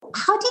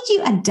did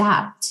you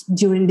adapt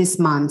during these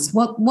months?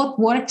 What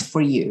worked for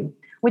you?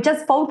 We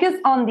just focus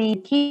on the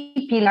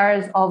key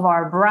pillars of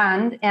our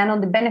brand and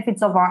on the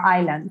benefits of our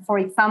island. For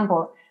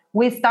example,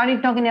 we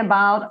started talking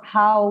about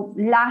how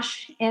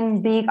lush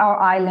and big our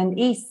island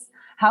is,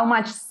 how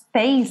much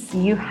space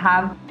you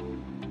have.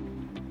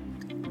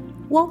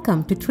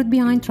 Welcome to Truth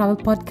Behind Travel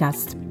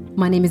Podcast.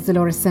 My name is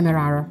Dolores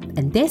Semeraro,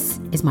 and this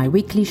is my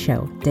weekly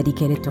show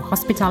dedicated to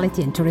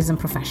hospitality and tourism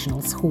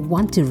professionals who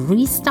want to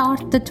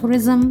restart the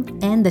tourism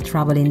and the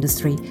travel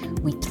industry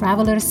with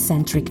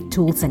traveler-centric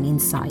tools and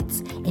insights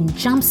and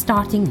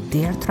jumpstarting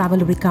their travel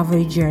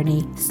recovery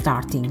journey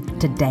starting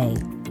today.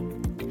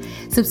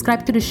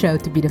 Subscribe to the show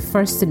to be the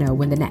first to know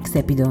when the next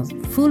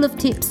episode, full of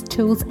tips,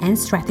 tools, and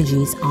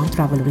strategies on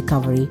travel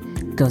recovery,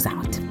 goes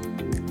out.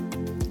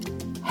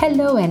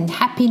 Hello and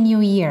Happy New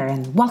Year,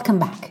 and welcome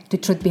back to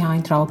Truth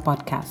Behind Travel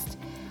Podcast,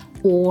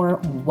 or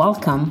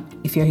welcome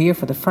if you're here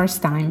for the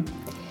first time.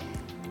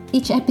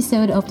 Each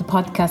episode of the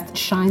podcast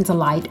shines a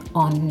light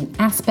on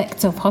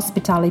aspects of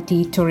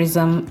hospitality,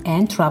 tourism,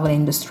 and travel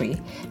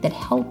industry that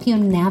help you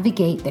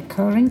navigate the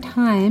current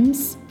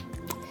times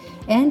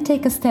and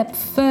take a step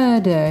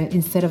further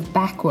instead of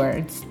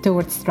backwards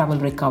towards travel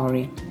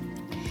recovery.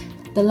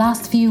 The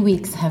last few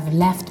weeks have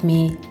left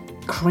me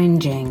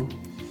cringing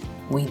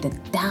with the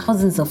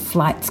thousands of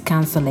flights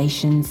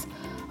cancellations,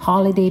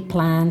 holiday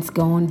plans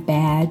gone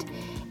bad,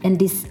 and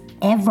this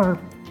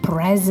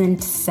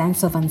ever-present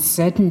sense of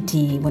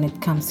uncertainty when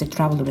it comes to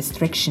travel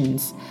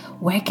restrictions.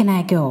 Where can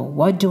I go?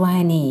 What do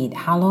I need?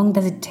 How long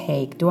does it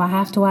take? Do I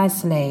have to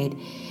isolate?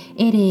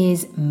 It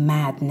is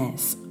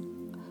madness.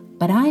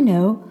 But I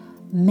know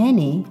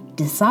many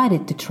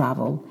decided to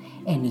travel,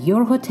 and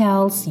your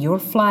hotels, your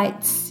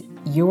flights,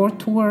 your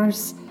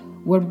tours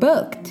were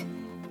booked.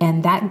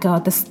 And that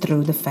got us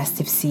through the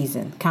festive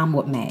season, come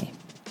what may.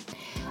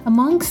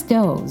 Amongst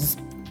those,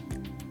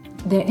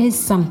 there is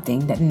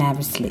something that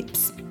never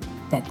sleeps,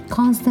 that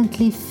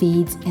constantly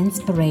feeds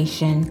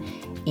inspiration,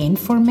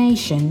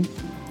 information,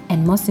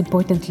 and most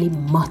importantly,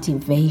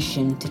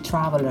 motivation to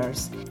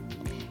travelers.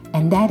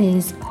 And that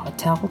is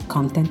hotel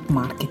content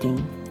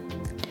marketing.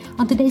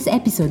 On today's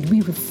episode,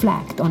 we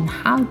reflect on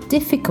how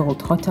difficult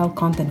hotel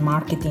content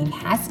marketing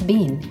has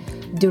been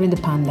during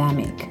the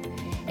pandemic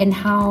and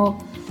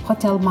how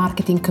hotel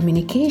marketing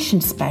communication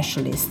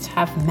specialists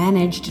have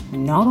managed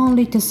not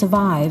only to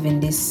survive in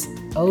this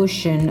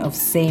ocean of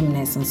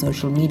sameness on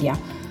social media,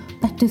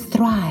 but to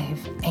thrive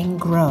and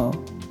grow.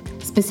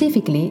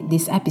 Specifically,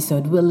 this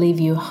episode will leave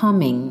you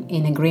humming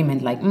in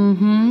agreement like,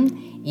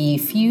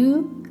 if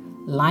you,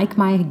 like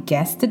my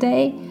guest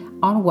today,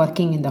 are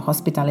working in the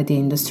hospitality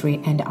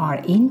industry and are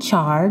in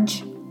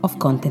charge of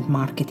content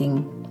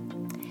marketing.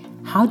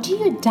 How do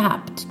you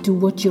adapt to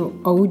what your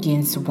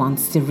audience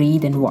wants to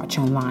read and watch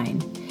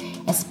online?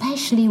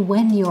 Especially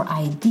when your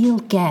ideal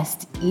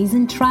guest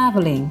isn't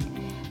traveling.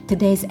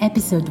 Today's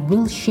episode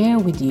will share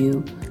with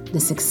you the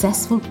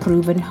successful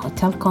proven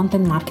hotel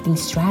content marketing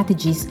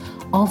strategies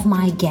of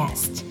my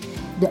guest,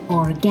 the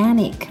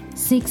organic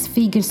 6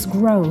 figures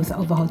growth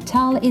of a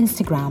hotel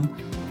Instagram,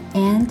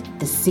 and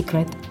the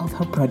secret of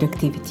her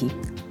productivity.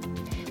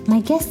 My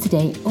guest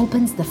today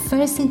opens the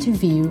first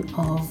interview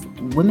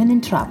of Women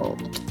in Travel,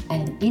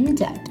 an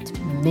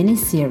in-depth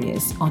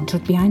mini-series on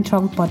Truth Behind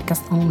Travel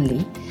podcast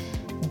only,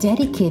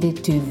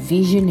 dedicated to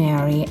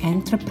visionary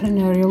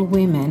entrepreneurial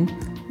women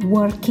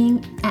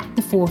working at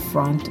the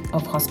forefront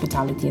of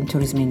hospitality and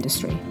tourism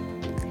industry.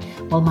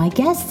 Well, my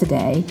guest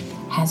today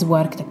has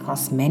worked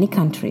across many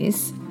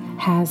countries,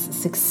 has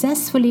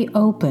successfully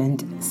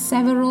opened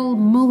several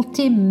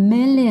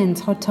multi-million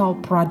hotel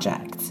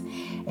projects,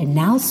 and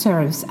now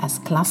serves as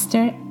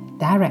cluster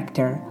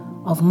director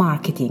of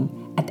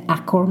marketing at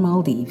Accor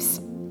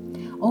Maldives,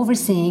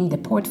 overseeing the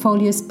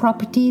portfolio's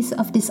properties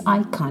of this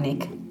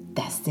iconic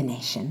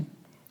destination.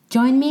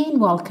 Join me in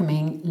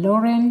welcoming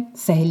Lauren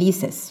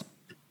Sahelises.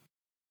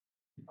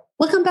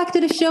 Welcome back to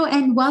the show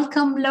and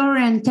welcome,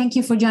 Lauren. Thank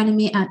you for joining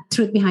me at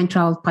Truth Behind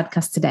Travel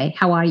podcast today.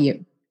 How are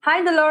you?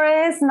 Hi,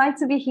 Dolores. Nice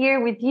to be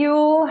here with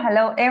you.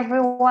 Hello,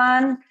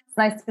 everyone. It's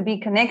nice to be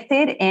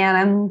connected, and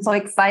I'm so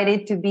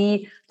excited to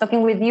be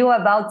talking with you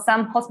about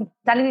some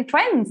hospitality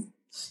trends.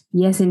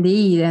 Yes,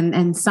 indeed.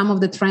 And some of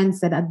the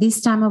trends that at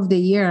this time of the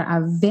year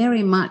are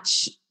very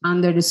much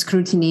under the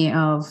scrutiny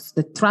of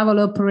the travel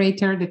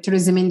operator, the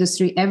tourism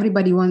industry.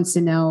 Everybody wants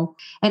to know.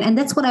 And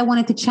that's what I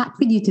wanted to chat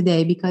with you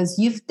today, because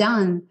you've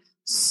done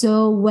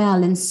so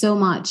well and so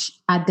much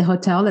at the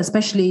hotel,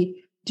 especially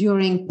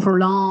during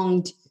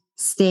prolonged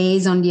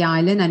stays on the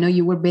island. I know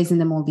you were based in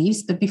the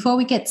Maldives, but before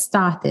we get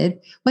started,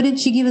 why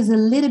don't you give us a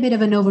little bit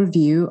of an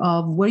overview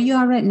of where you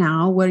are right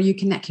now, where you're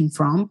connecting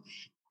from?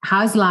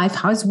 How's life?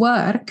 How's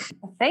work?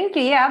 Thank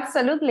you. Yeah,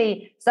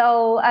 absolutely.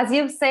 So as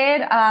you've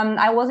said,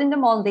 I was in the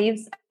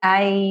Maldives.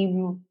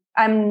 I'm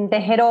the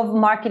head of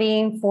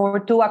marketing for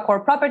 2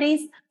 Accor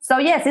properties. So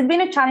yes, it's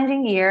been a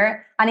challenging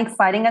year and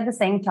exciting at the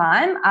same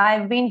time.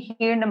 I've been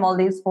here in the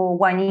Maldives for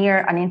 1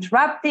 year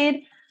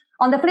uninterrupted.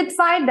 On the flip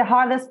side, the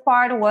hardest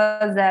part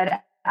was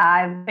that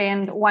I've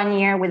spent 1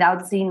 year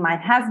without seeing my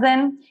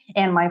husband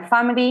and my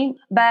family.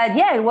 But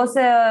yeah,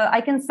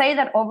 I can say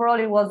that overall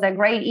it was a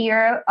great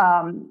year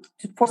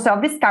for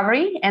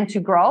self-discovery and to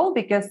grow,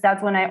 because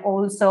that's when I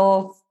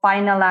also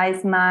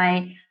finalized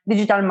my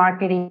digital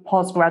marketing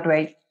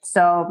postgraduate.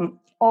 So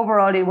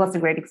overall, it was a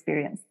great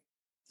experience.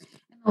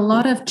 A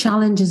lot of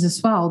challenges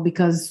as well,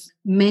 because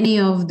many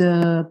of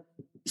the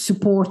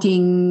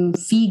supporting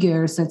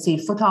figures, let's say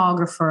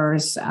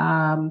photographers,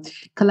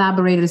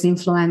 collaborators,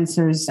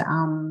 influencers,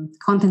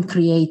 content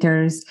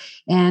creators,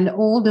 and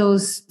all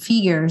those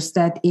figures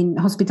that in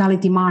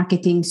hospitality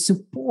marketing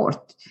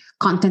support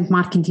content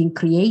marketing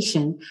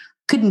creation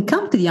couldn't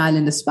come to the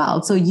island as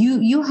well. So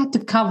you had to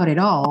cover it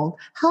all.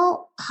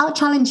 How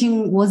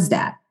challenging was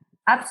that?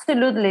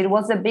 Absolutely. It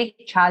was a big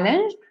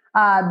challenge.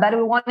 But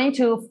we wanted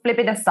to flip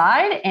it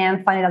aside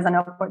and find it as an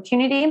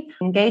opportunity,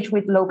 engage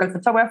with local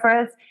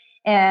photographers,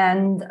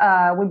 and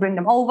we bring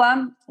them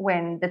over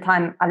when the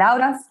time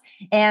allowed us.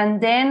 And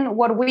then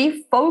what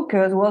we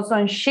focused was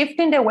on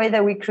shifting the way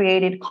that we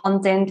created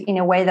content in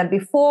a way that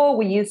before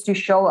we used to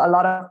show a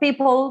lot of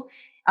people,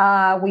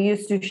 we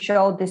used to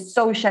show the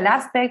social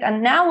aspect,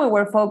 and now we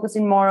were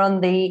focusing more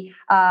on the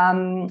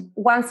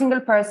one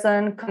single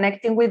person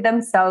connecting with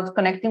themselves,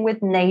 connecting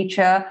with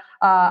nature,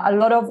 a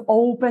lot of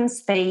open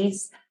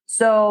space.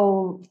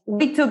 So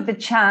we took the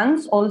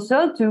chance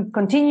also to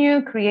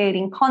continue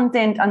creating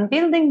content and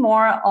building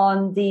more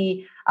on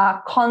the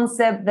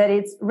concept that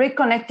it's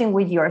reconnecting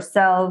with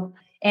yourself.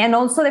 And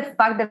also the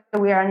fact that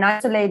we are an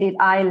isolated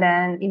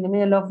island in the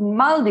middle of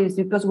Maldives,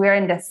 because we're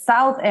in the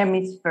South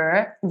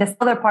Hemisphere, the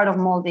southern part of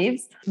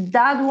Maldives.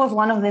 That was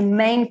one of the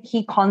main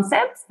key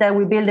concepts that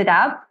we built it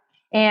up.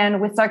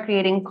 And we start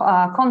creating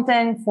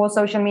content for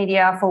social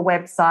media, for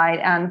website,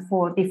 and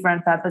for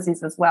different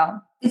purposes as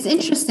well. It's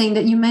interesting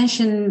that you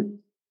mentioned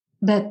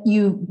that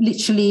you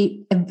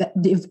literally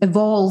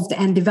evolved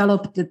and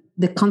developed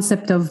the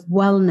concept of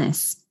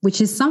wellness,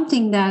 which is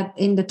something that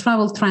in the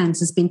travel trends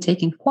has been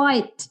taken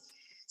quite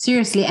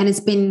seriously, and it's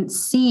been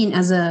seen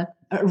as a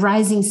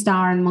rising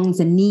star amongst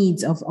the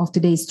needs of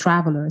today's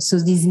travelers. So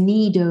this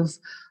need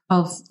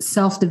of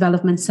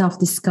self-development,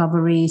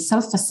 self-discovery,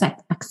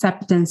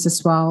 self-acceptance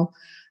as well.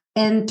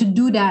 And to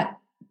do that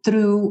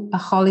through a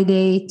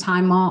holiday,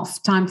 time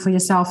off, time for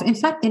yourself. In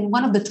fact, in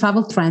one of the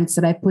travel trends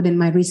that I put in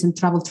my recent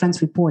travel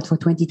trends report for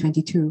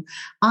 2022,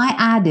 I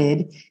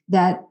added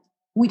that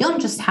we don't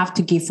just have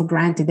to give for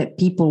granted that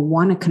people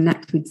want to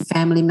connect with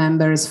family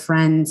members,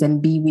 friends,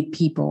 and be with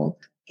people.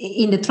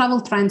 In the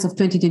travel trends of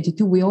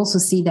 2022, we also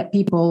see that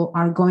people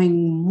are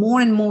going more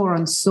and more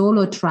on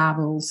solo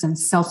travels and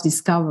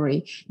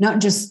self-discovery, not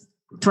just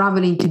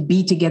traveling to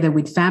be together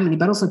with family,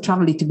 but also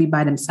traveling to be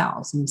by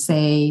themselves and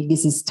say,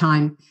 this is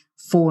time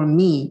for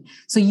me.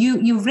 So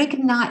you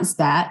recognize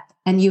that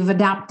and you've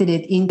adapted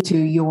it into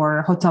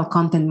your hotel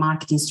content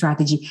marketing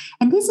strategy.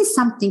 And this is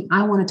something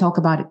I want to talk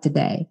about it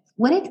today.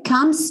 When it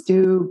comes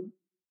to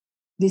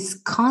this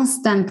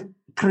constant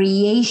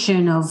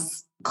creation of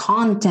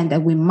content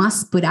that we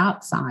must put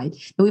outside,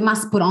 that we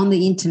must put on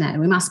the internet,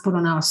 we must put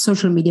on our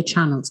social media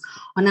channels,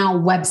 on our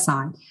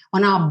website,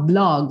 on our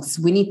blogs.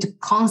 We need to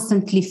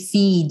constantly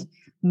feed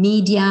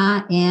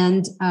media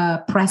and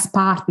press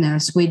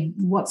partners with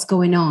what's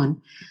going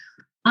on.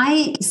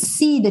 I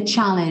see the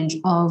challenge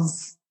of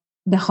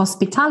the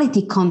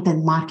hospitality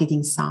content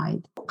marketing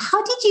side.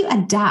 How did you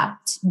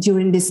adapt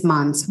during these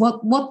months?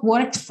 What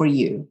worked for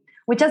you?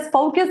 We just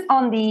focus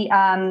on the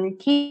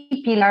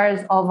key pillars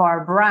of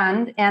our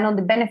brand and on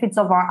the benefits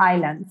of our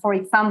island. For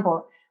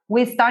example,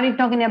 we started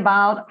talking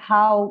about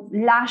how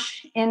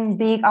lush and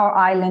big our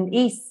island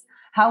is,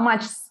 how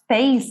much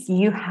space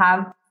you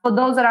have. For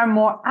those that are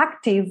more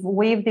active,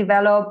 we've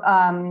developed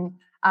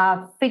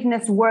a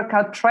fitness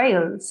workout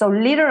trail. So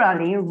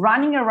literally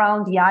running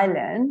around the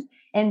island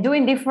and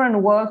doing different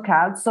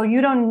workouts. So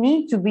you don't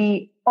need to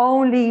be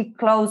only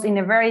close in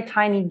a very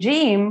tiny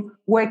gym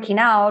working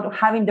out,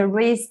 having the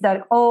risk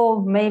that,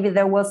 oh, maybe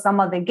there was some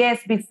other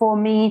guest before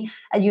me,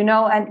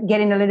 and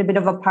getting a little bit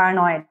of a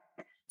paranoid.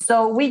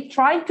 So we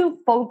try to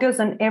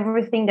focus on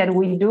everything that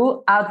we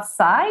do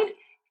outside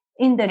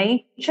in the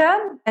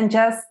nature and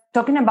just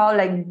talking about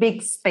like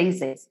big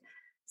spaces.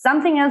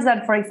 Something else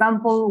that, for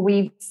example,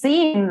 we've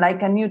seen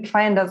like a new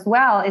trend as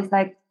well is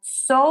like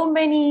so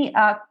many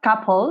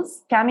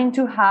couples coming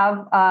to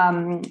have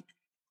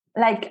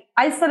like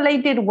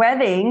isolated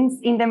weddings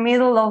in the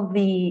middle of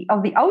the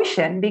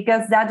ocean,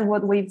 because that's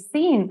what we've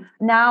seen.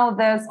 Now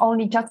there's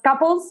only just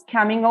couples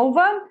coming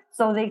over,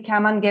 so they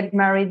come and get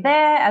married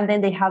there, and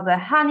then they have the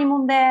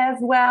honeymoon there as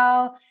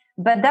well.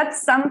 But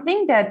that's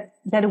something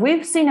that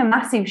we've seen a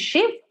massive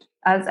shift,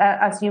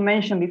 as you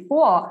mentioned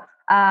before.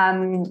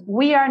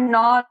 We are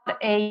not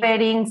a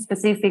wedding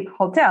specific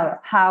hotel.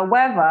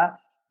 However,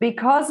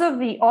 because of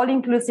the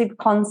all-inclusive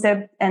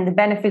concept and the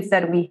benefits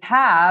that we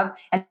have,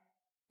 and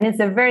it's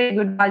a very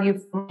good value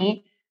for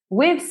me,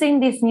 we've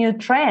seen this new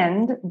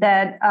trend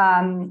that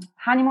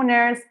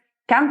honeymooners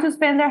come to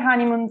spend their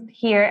honeymoon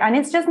here. And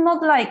it's just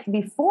not like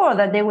before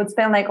that they would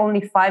spend like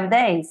only 5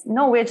 days.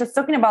 No, we're just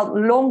talking about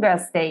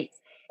longer stays.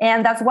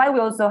 And that's why we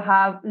also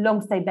have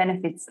long stay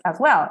benefits as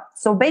well.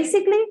 So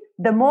basically,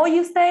 the more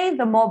you stay,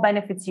 the more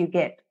benefits you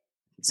get.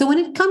 So when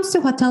it comes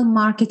to hotel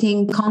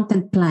marketing,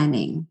 content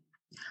planning,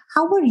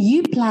 how were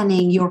you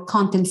planning your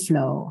content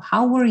flow?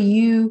 How were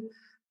you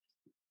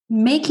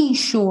making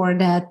sure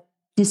that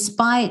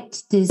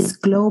despite this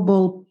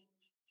global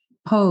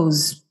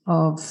pose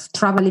of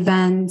travel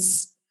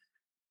events,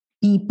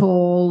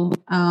 people,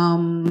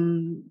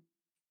 and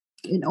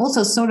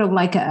also sort of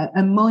like a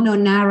mono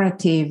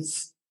narrative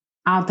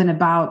out and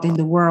about in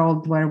the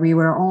world where we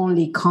were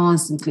only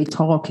constantly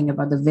talking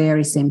about the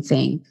very same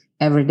thing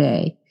every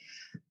day?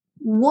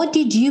 What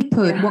did you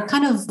put? What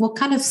kind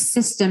of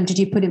system did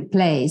you put in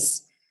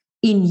place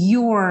in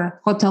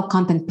your hotel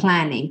content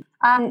planning?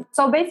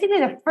 So basically,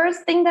 the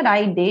first thing that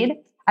I did,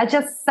 I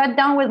just sat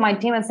down with my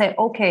team and said,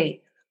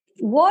 okay,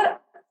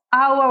 what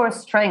are our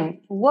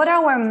strengths? What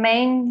are our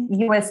main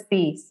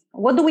USPs?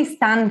 What do we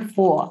stand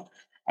for?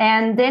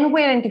 And then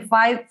we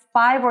identified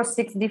 5 or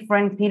 6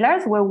 different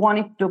pillars we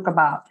wanted to talk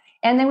about.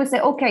 And then we say,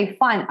 okay,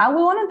 fine. I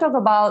will want to talk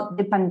about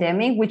the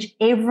pandemic, which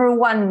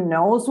everyone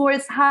knows where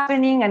it's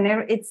happening and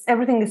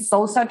everything is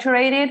so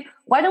saturated.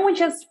 Why don't we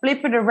just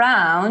flip it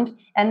around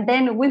and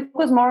then we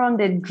focus more on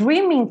the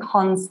dreaming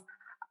cons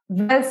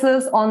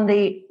versus on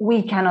the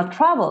we cannot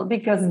travel,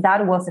 because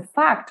that was a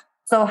fact.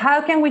 So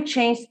how can we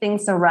change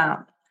things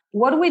around?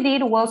 What we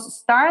did was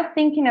start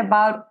thinking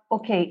about,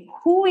 okay,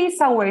 who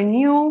is our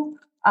new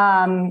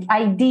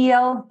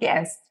ideal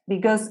guest?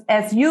 Because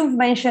as you've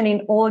mentioned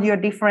in all your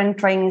different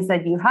trainings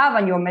that you have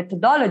and your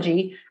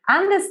methodology,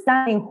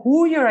 understanding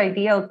who your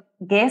ideal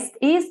guest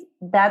is,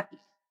 that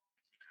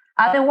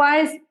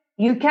otherwise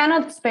you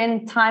cannot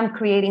spend time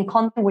creating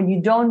content when you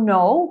don't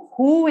know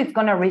who is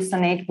going to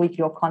resonate with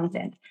your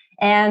content.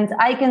 And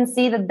I can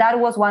see that that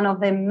was one of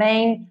the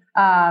main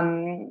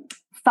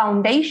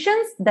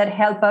foundations that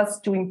help us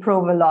to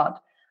improve a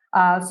lot.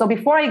 So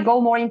before I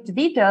go more into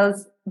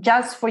details,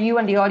 just for you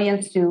and the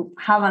audience to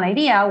have an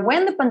idea,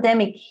 when the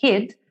pandemic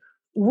hit,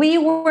 we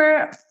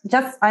were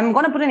I'm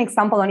going to put an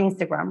example on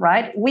Instagram,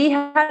 right? We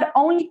had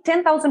only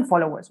 10,000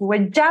 followers. We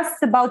were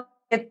just about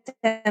to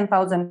get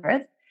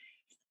 10,000.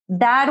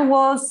 That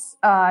was,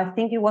 I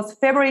think it was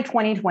February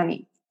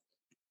 2020.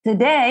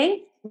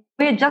 Today,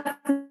 we're just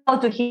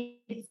about to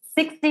hit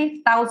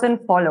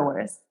 60,000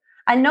 followers.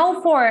 I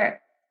know for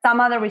some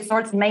other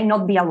resorts may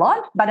not be a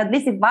lot, but at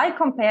least if I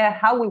compare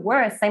how we were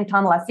at the same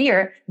time last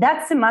year,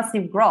 that's a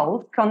massive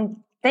growth,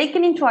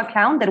 taking into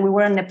account that we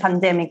were in a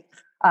pandemic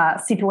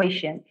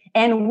situation.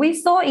 And we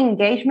saw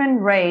engagement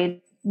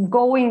rate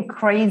going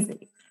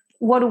crazy.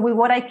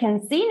 What I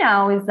can see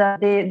now is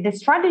that the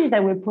strategy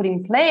that we put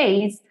in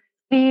place,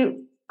 we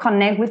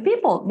connect with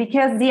people,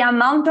 because the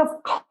amount of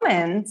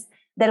comments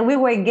that we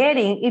were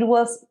getting, it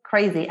was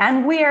crazy.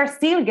 And we are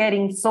still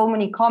getting so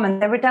many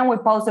comments every time we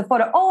post a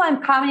photo. Oh,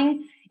 I'm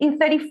coming in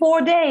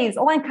 34 days.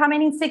 Oh, I'm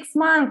coming in 6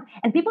 months.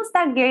 And people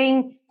start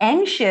getting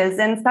anxious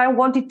and start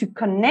wanting to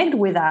connect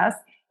with us.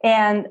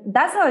 And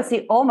that's how I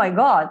say, oh my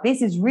God,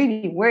 this is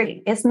really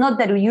working. It's not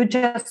that you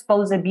just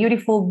post a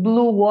beautiful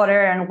blue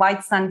water and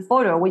white sand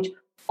photo, which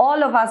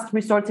all of us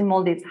resorts in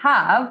Maldives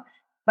have,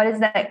 but it's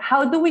like,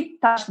 how do we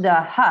touch the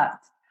heart?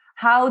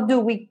 How do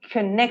we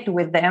connect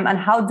with them? And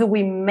how do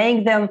we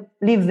make them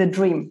live the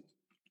dream?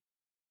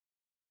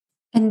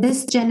 And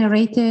this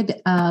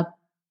generated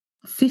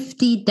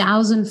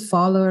 50,000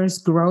 followers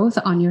growth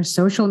on your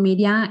social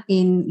media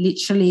in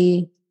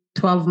literally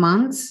 12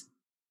 months.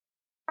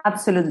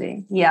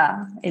 Absolutely.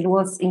 Yeah, it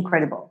was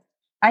incredible.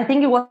 I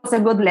think it was a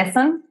good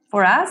lesson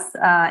for us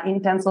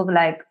in terms of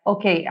like,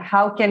 okay,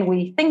 how can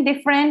we think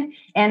different?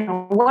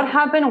 And what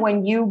happened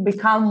when you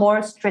become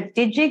more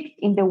strategic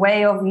in the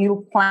way of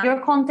you plan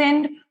your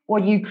content or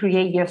you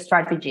create your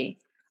strategy,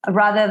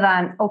 rather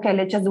than, okay,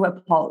 let's just do a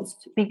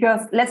post.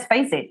 Because let's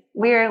face it,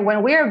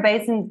 when we're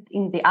based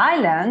in the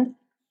island,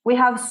 we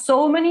have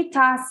so many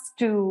tasks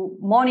to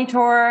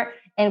monitor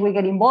and we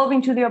get involved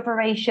into the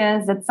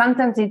operations that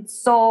sometimes it's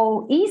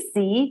so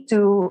easy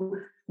to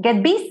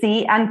get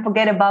busy and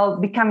forget about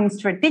becoming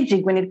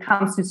strategic when it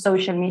comes to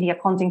social media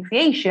content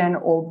creation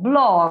or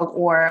blog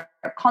or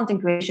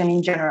content creation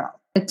in general.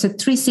 It's a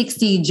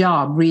 360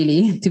 job,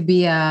 really, to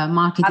be a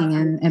marketing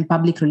and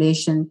public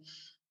relation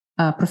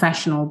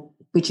professional,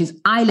 which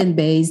is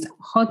island-based,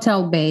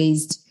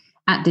 hotel-based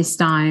at this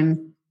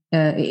time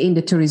in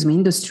the tourism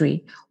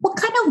industry. What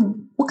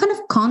kind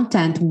of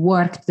content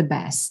worked the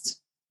best?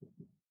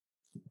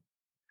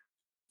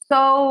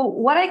 So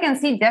what I can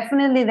see,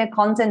 definitely the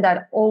content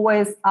that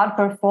always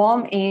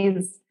outperform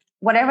is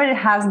whatever it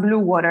has blue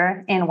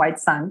water and white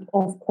sand,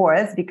 of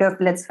course, because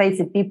let's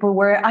face it, people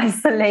were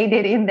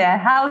isolated in their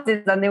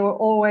houses and they were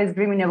always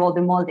dreaming about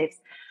the Maldives.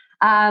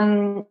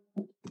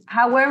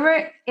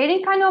 However,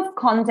 any kind of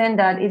content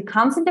that it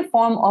comes in the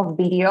form of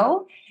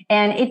video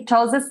and it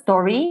tells a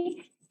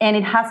story and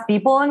it has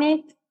people on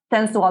it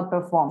tends to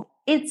outperform.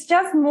 It's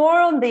just more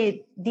on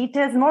the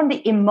details, more on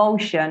the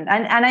emotion.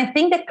 And I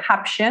think the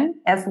caption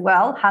as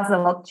well has a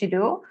lot to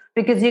do,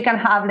 because you can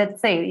have,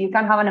 let's say, you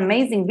can have an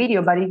amazing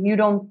video, but if you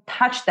don't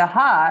touch the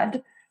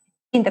heart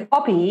in the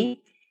copy,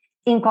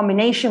 in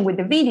combination with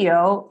the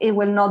video, it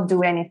will not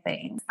do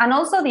anything. And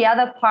also the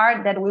other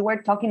part that we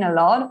were talking a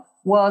lot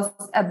was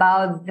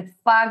about the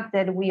fact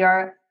that we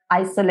are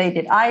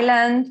isolated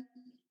island.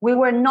 We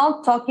were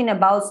not talking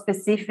about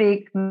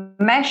specific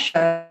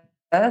measures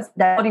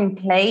that are in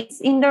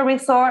place in the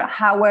resort.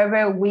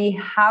 However, we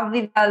have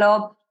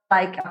developed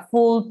like a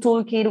full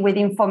toolkit with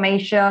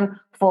information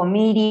for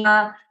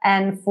media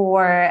and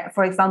for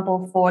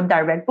example, for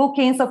direct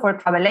bookings or for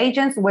travel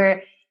agents,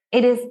 where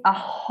it is a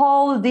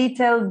whole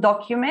detailed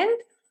document,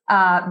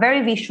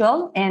 very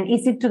visual and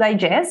easy to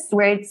digest,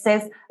 where it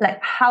says like,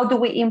 how do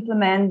we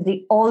implement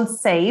the All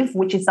Safe,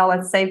 which is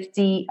our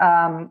safety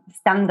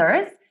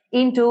standards,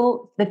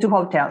 into the 2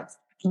 hotels.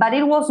 But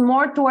it was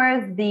more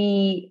towards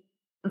the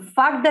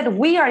fact that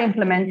we are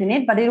implementing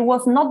it, but it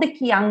was not the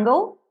key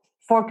angle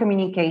for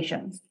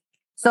communications.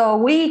 So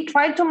we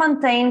try to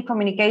maintain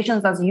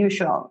communications as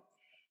usual,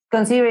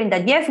 considering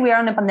that, yes, we are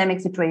in a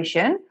pandemic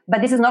situation,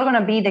 but this is not going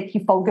to be the key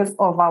focus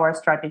of our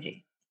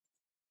strategy.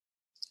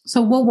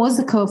 So what was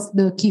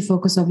the key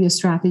focus of your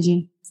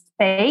strategy?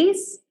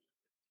 Space,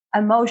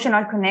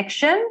 emotional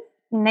connection,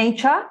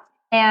 nature.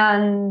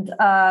 And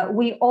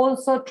we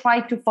also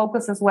try to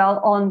focus as well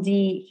on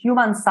the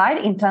human side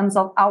in terms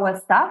of our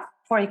staff.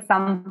 For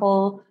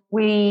example,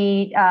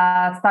 we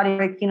started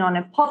working on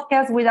a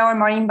podcast with our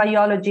marine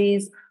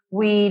biologists.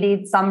 We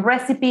did some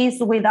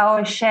recipes with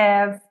our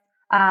chef,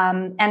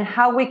 and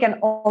how we can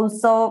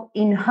also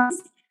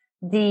enhance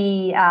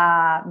the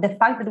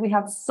fact that we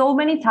have so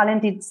many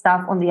talented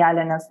staff on the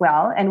island as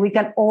well, and we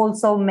can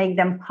also make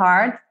them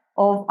part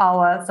of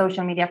our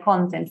social media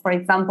content. For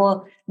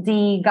example,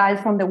 the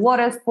guys from the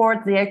water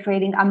sports, they are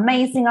creating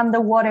amazing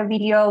underwater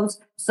videos.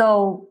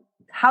 So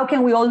how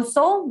can we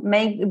also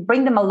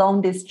bring them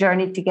along this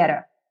journey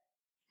together?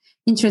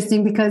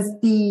 Interesting, because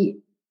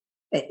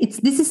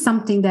this is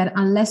something that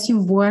unless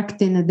you've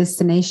worked in a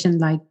destination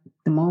like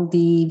the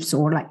Maldives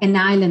or like an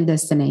island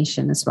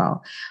destination as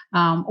well,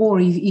 or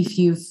if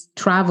you've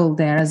traveled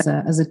there as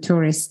a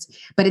tourist,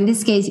 but in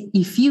this case,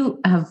 if you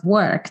have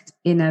worked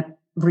in a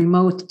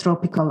remote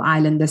tropical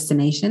island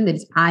destination that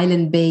is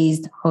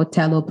island-based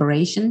hotel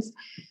operations,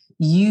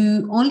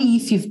 only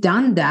if you've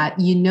done that,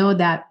 you know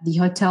that the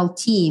hotel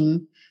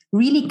team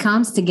really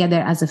comes together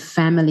as a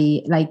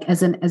family, like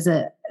as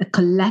a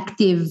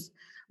collective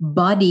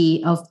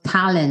body of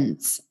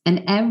talents,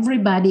 and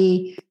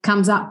everybody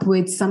comes up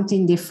with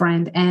something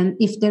different. And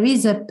if there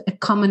is a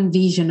common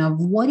vision of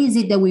what is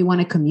it that we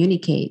want to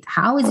communicate,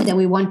 how is it that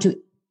we want to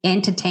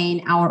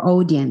entertain our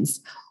audience,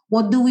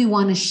 what do we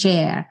want to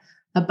share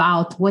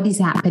about what is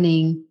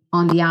happening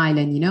on the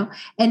island,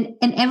 and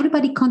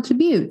everybody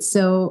contributes.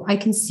 So I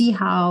can see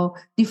how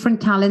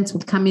different talents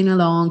would come in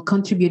along,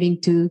 contributing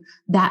to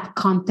that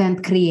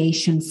content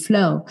creation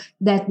flow,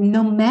 that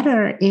no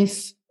matter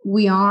if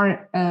we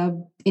are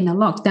in a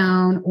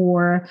lockdown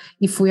or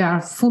if we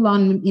are full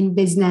on in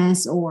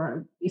business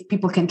or if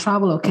people can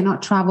travel or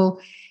cannot travel,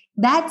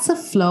 that's a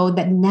flow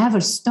that never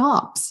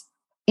stops.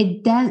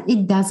 It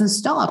doesn't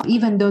stop.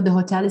 Even though the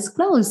hotel is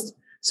closed,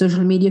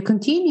 social media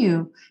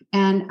continue.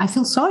 And I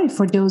feel sorry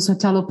for those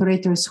hotel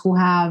operators who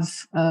have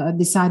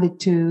decided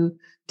to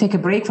take a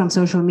break from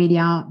social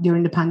media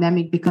during the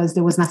pandemic because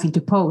there was nothing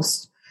to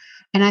post.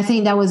 And I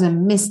think that was a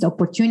missed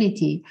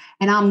opportunity.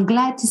 And I'm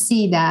glad to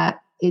see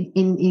that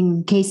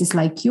in cases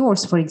like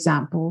yours, for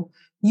example,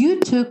 you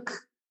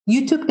took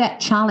that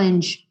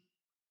challenge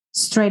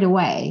straight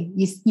away.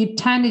 You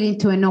turned it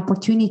into an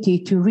opportunity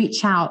to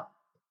reach out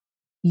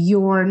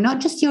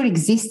not just your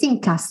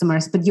existing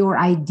customers, but your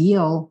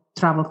ideal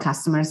travel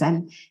customers.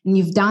 And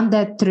you've done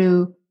that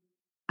through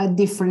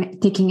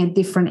taking a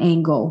different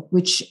angle,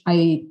 which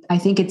I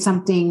think it's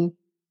something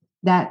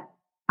that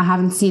I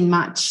haven't seen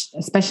much,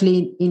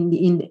 especially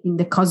in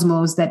the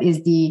cosmos that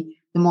is the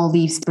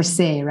Maldives per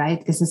se, right?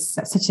 Because it's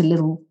such a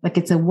little, like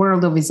it's a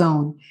world of its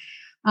own.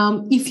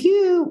 If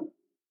you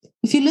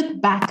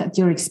look back at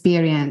your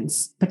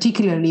experience,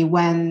 particularly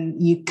when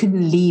you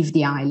couldn't leave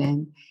the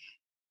island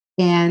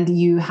and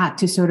you had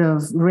to sort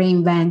of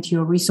reinvent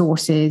your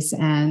resources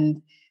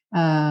and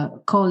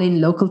call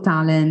in local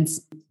talents,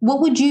 what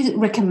would you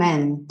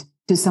recommend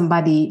to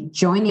somebody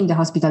joining the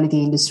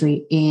hospitality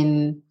industry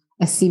in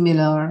a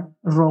similar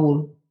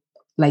role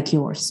like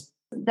yours?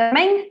 The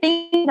main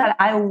thing that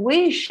I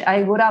wish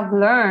I would have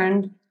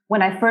learned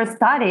when I first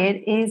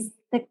started is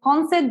the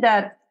concept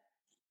that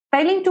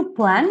failing to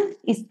plan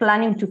is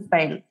planning to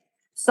fail.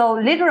 So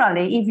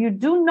literally, if you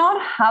do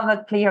not have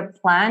a clear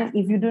plan,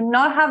 if you do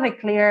not have a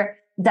clear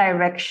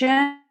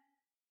direction,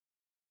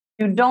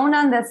 you don't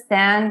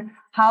understand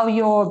how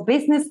your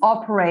business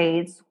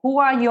operates, who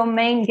are your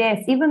main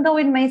guests, even though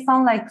it may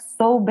sound like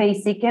so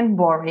basic and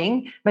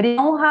boring, but if you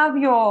don't have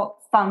your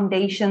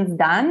foundations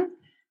done,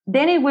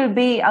 then it will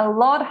be a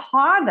lot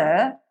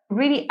harder to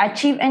really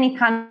achieve any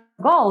kind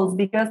of goals.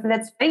 Because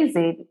let's face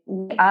it,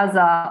 as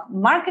a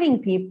marketing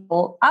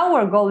people,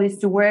 our goal is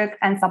to work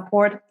and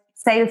support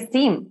sales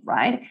team,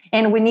 right?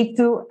 And we need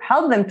to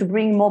help them to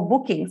bring more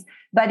bookings.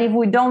 But if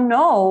we don't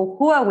know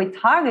who are we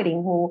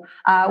targeting,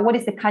 what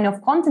is the kind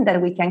of content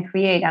that we can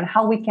create and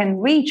how we can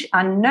reach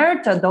and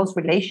nurture those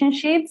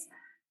relationships,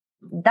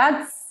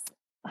 that's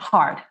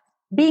hard.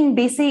 Being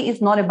busy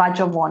is not a badge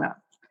of honor,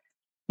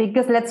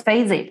 because let's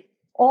face it,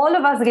 all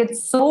of us get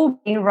so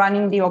busy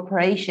running the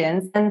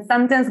operations, and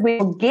sometimes we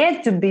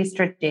forget to be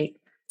strategic.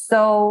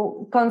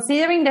 So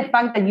considering the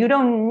fact that you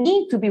don't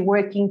need to be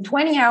working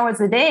 20 hours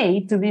a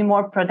day to be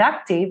more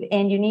productive,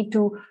 and you need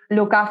to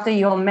look after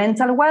your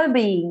mental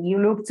well-being, you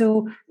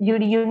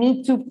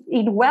need to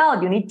eat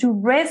well, you need to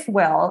rest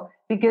well,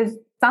 because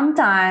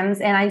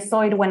sometimes, and I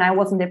saw it when I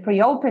was in the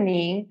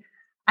pre-opening,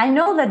 I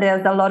know that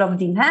there's a lot of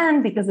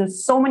demand because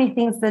there's so many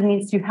things that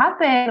needs to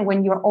happen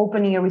when you're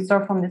opening a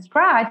resort from the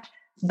scratch,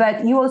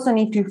 but you also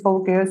need to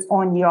focus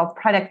on your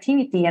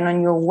productivity and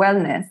on your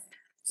wellness.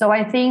 So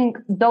I think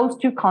those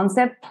two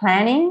concepts,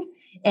 planning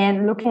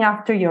and looking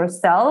after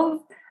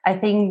yourself, I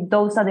think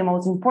those are the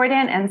most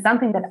important, and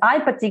something that I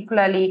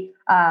particularly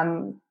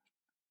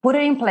put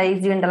in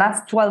place during the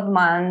last 12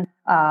 months,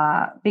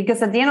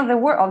 because at the end of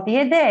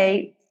the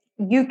day,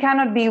 you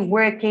cannot be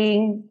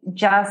working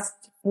just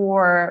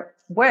for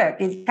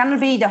work. It cannot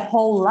be the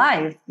whole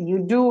life. You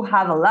do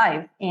have a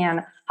life,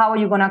 and how are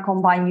you going to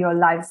combine your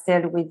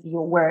lifestyle with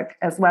your work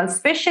as well,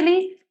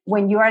 especially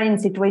when you are in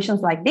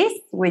situations like this,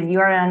 when you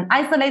are on an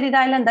isolated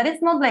island. That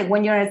is not like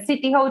when you're in a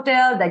city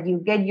hotel that you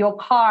get your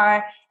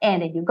car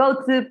and then you go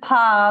to the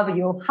pub,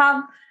 you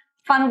have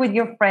fun with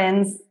your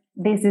friends.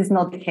 This is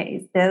not the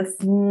case. There's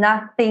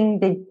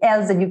nothing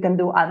else that you can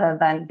do other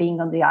than being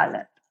on the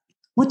island.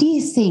 What do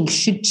you think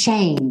should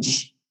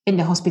change in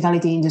the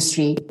hospitality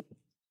industry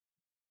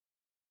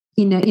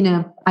in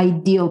an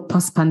ideal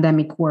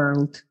post-pandemic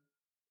world?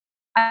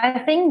 I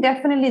think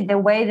definitely the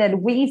way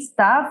that we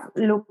staff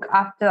look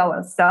after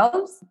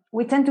ourselves.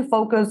 We tend to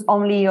focus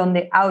only on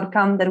the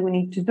outcome that we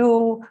need to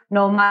do,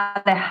 no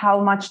matter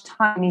how much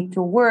time we need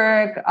to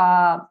work.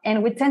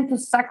 And we tend to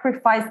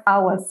sacrifice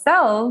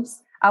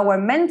ourselves, our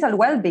mental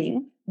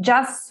well-being,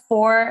 just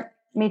for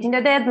meeting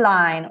the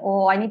deadline,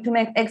 or I need to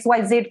make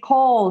XYZ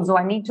calls, or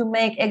I need to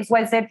make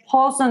XYZ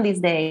posts on this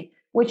day,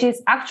 which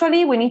is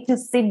actually we need to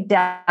sit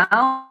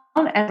down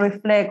and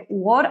reflect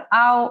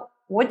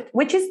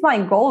which is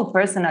my goal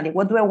personally?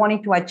 What do I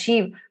want to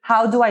achieve?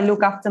 How do I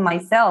look after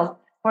myself?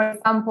 For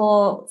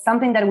example,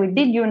 something that we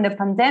did during the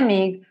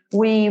pandemic,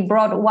 we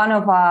brought one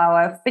of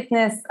our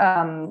fitness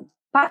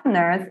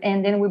partners,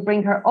 and then we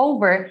bring her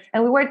over,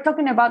 and we were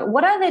talking about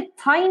what are the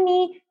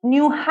tiny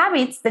new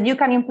habits that you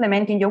can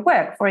implement in your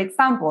work. For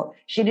example,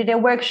 she did a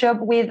workshop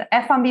with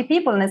F&B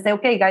people, and I say,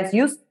 okay, guys,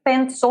 you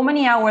spend so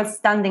many hours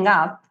standing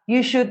up.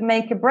 You should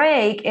make a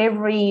break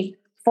every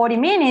 40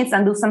 minutes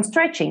and do some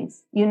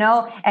stretchings,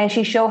 and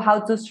she showed how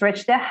to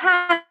stretch the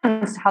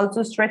hands, how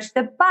to stretch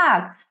the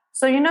back.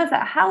 So,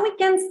 how we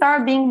can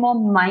start being more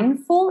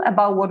mindful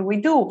about what we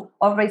do.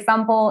 Or, for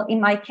example, in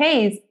my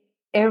case,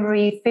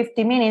 every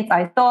 50 minutes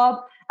I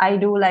stop, I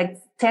do like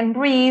 10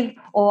 breathe,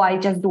 or I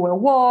just do a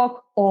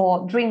walk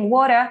or drink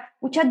water,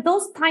 which are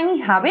those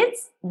tiny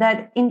habits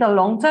that in the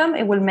long term,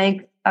 it will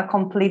be a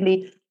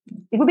completely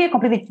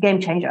game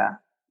changer.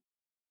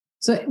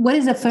 So what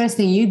is the first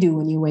thing you do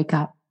when you wake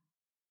up?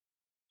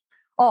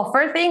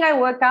 First thing I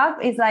wake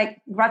up is like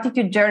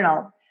gratitude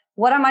journal.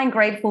 What am I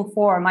grateful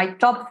for? My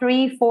top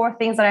 3-4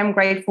 things that I'm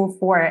grateful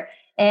for.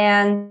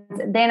 And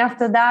then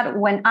after that,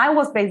 when I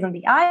was based on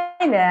the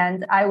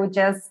island, I would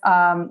just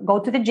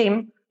go to the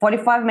gym,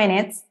 45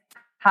 minutes,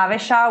 have a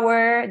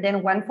shower,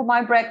 then went for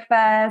my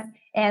breakfast.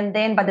 And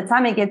then by the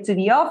time I get to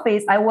the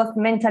office, I was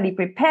mentally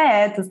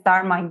prepared to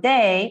start my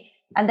day.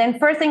 And then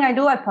first thing I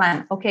do, I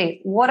plan,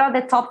 okay, what are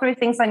the top 3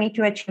 things I need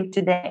to achieve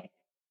today?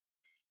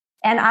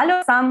 And I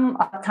look some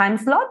time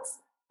slots,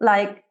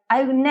 like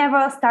I would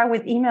never start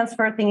with emails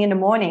first thing in the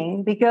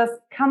morning, because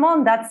come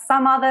on, that's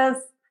some other's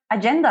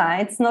agenda.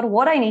 It's not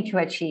what I need to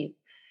achieve.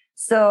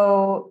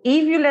 So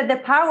if you let the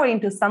power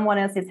into someone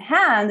else's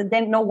hand,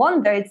 then no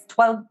wonder it's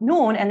 12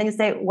 noon. And then you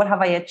say, what have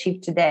I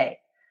achieved today?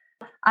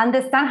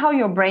 Understand how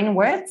your brain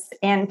works,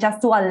 and just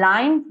to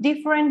align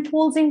different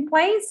tools in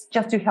place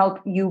just to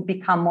help you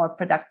become more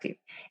productive.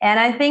 And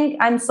I think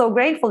I'm so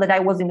grateful that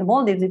I was in the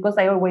Maldives, because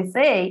I always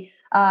say,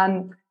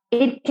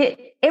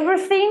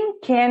 everything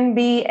can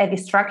be a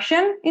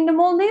distraction in the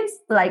Maldives.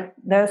 Like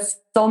there's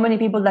so many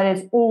people that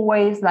is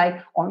always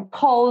like on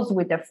calls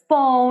with their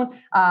phone,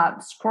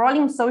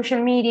 scrolling social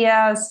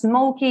media,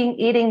 smoking,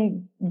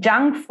 eating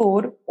junk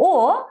food,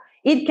 or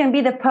it can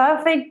be the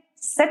perfect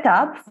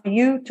setup for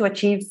you to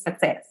achieve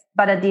success.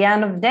 But at the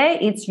end of the day,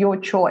 it's your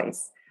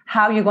choice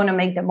how you're going to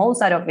make the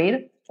most out of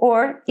it,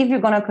 or if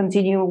you're going to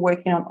continue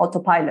working on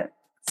autopilot.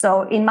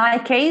 So in my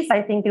case,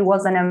 I think it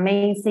was an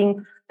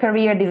amazing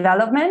career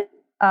development.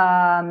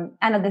 And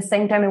at the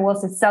same time, it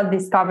was a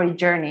self-discovery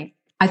journey.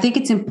 I think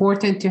it's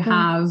important to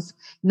have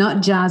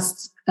not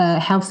just a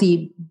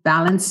healthy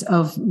balance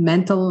of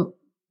mental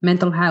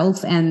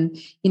health and,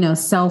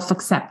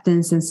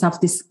 self-acceptance and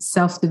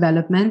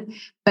self-development,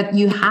 but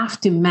you have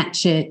to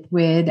match it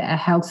with a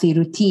healthy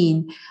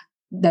routine.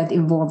 that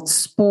involves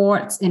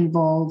sports,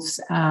 involves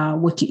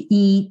what you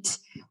eat,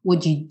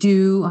 what you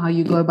do, how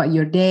you go about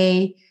your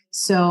day.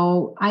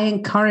 So I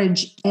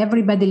encourage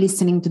everybody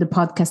listening to the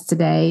podcast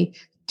today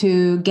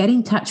to get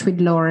in touch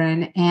with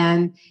Lauren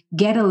and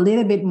get a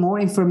little bit more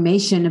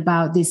information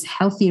about this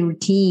healthy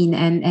routine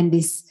and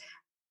this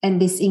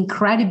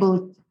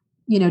incredible,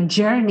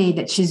 journey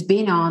that she's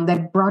been on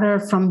that brought her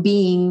from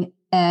being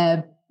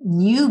a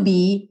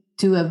newbie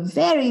to a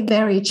very,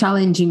 very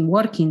challenging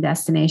working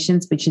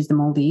destinations, which is the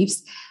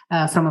Maldives,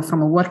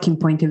 from a working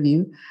point of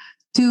view,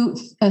 to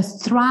a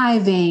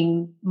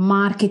thriving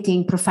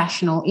marketing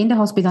professional in the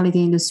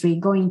hospitality industry,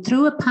 going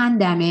through a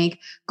pandemic,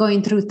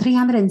 going through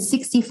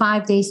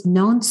 365 days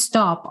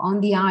nonstop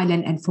on the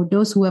island. And for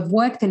those who have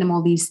worked in the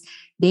Maldives,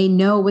 they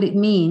know what it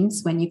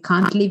means when you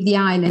can't leave the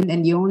island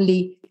and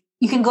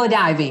you can go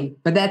diving,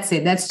 but that's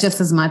it. That's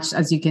just as much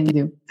as you can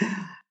do.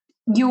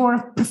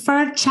 Your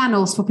preferred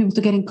channels for people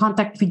to get in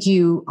contact with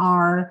you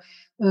are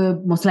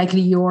most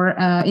likely your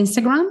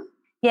Instagram.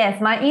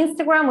 Yes, my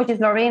Instagram, which is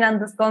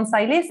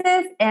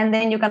Lorraine_Gonzalez. And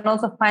then you can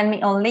also find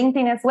me on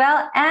LinkedIn as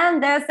well.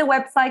 And there's the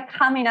website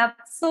coming up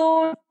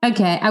soon.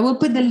 Okay, I will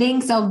put the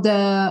links of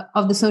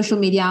the social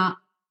media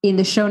in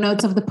the show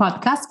notes of the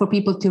podcast for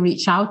people to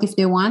reach out if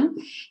they want.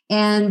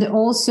 And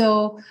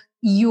also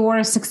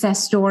your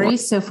success story.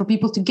 So for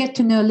people to get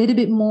to know a little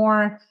bit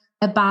more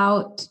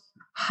about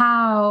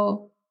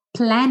how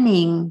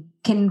planning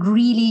can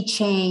really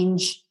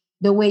change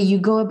the way you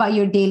go about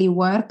your daily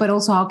work, but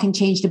also how it can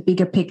change the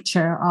bigger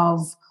picture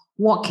of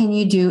what can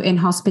you do in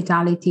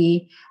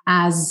hospitality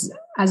as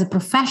a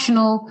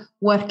professional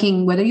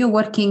working, whether you're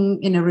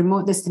working in a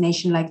remote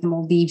destination like the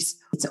Maldives.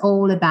 It's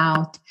all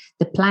about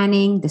the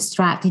planning, the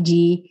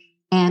strategy,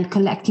 and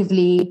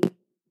collectively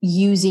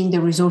using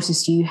the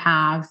resources you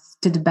have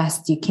to the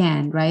best you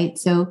can, right?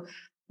 So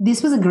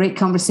this was a great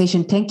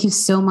conversation. Thank you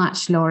so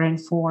much, Lauren,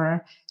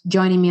 for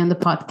joining me on the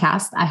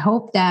podcast. I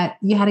hope that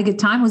you had a good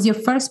time. Was your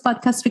first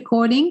podcast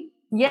recording?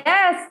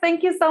 Yes.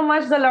 Thank you so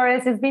much,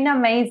 Dolores. It's been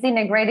amazing,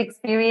 a great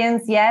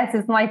experience. Yes,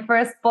 it's my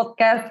first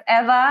podcast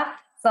ever.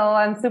 So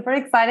I'm super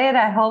excited.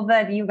 I hope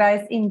that you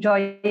guys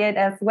enjoy it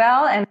as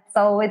well. And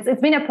so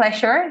it's been a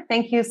pleasure.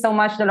 Thank you so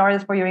much,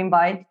 Dolores, for your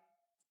invite.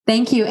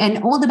 Thank you.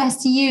 And all the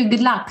best to you.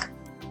 Good luck.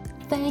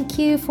 Thank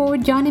you for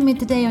joining me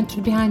today on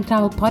True Behind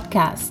Travel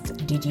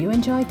podcast. Did you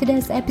enjoy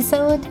today's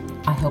episode?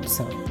 I hope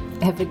so.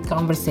 Every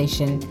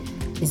conversation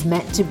is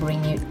meant to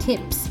bring you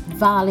tips,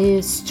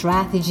 values,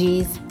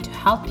 strategies to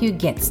help you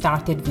get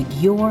started with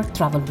your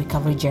travel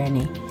recovery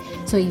journey.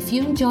 So if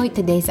you enjoyed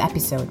today's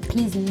episode,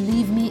 please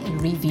leave me a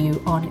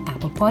review on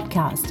Apple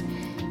Podcast.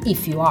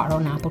 If you are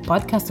on Apple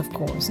Podcast, of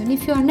course. And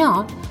if you are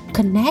not,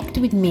 connect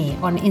with me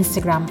on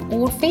Instagram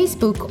or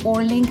Facebook or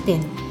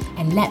LinkedIn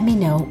and let me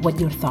know what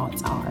your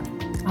thoughts are.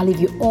 I'll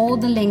leave you all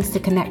the links to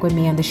connect with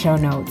me on the show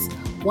notes.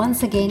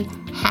 Once again,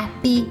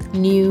 Happy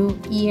New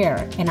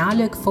Year. And I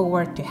look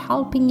forward to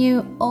helping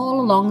you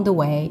all along the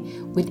way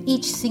with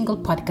each single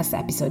podcast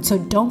episode. So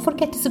don't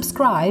forget to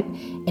subscribe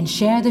and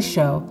share the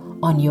show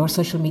on your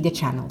social media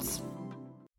channels.